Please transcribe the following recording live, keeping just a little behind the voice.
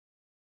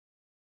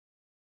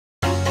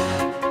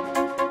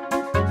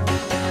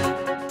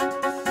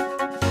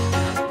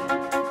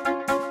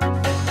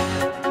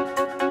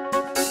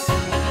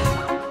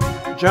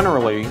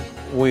Generally,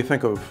 when we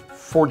think of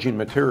forging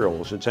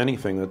materials, it's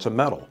anything that's a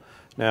metal.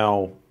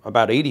 Now,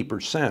 about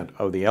 80%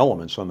 of the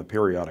elements on the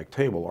periodic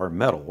table are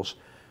metals,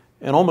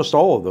 and almost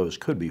all of those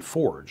could be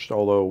forged,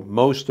 although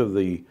most of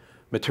the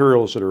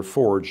materials that are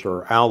forged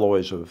are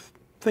alloys of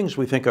things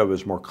we think of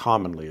as more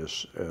commonly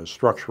as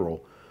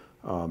structural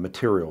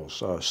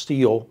materials.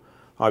 Steel,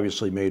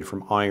 obviously made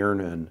from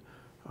iron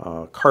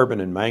and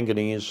carbon and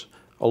manganese,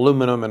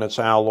 aluminum and its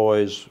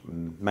alloys,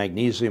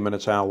 magnesium and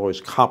its alloys,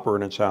 copper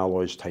and its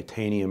alloys,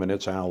 titanium and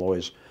its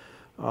alloys.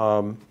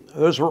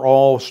 Those are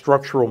all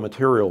structural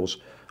materials,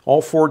 all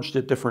forged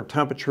at different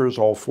temperatures,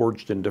 all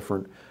forged in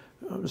different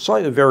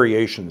slight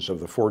variations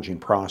of the forging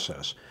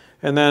process.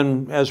 And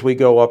then as we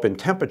go up in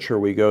temperature,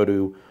 we go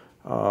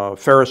to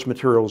ferrous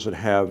materials that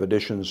have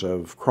additions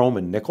of chrome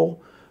and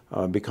nickel,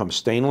 become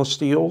stainless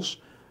steels.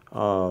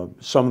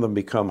 Some of them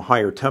become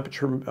higher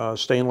temperature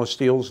stainless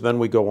steels. Then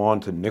we go on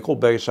to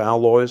nickel-based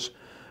alloys,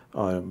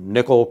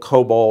 nickel,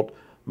 cobalt,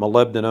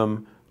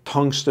 molybdenum,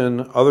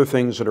 tungsten, other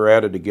things that are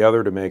added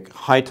together to make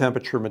high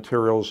temperature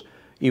materials,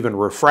 even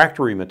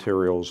refractory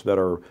materials that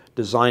are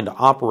designed to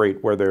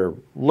operate where they're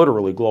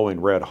literally glowing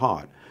red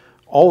hot.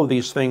 All of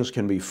these things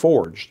can be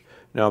forged.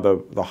 Now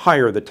the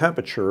higher the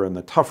temperature and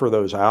the tougher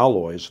those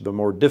alloys, the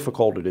more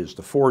difficult it is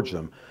to forge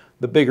them.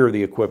 The bigger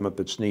the equipment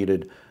that's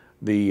needed,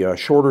 the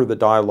shorter the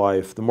die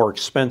life, the more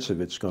expensive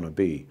it's going to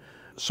be.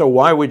 So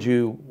why would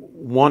you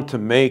want to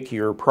make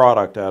your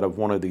product out of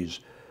one of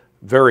these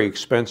very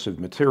expensive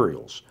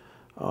materials?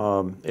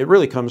 It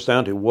really comes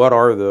down to what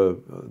are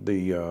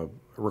the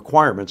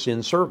requirements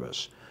in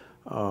service.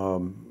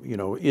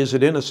 Is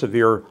it in a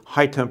severe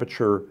high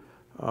temperature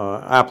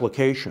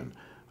application?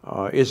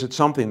 Is it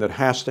something that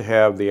has to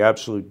have the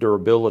absolute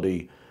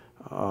durability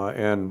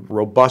and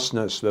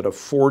robustness that a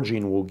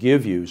forging will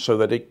give you so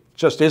that it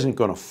just isn't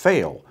going to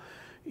fail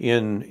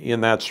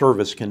in that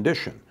service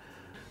condition?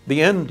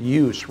 The end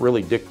use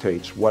really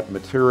dictates what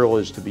material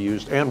is to be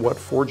used and what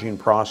forging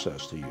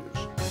process to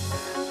use.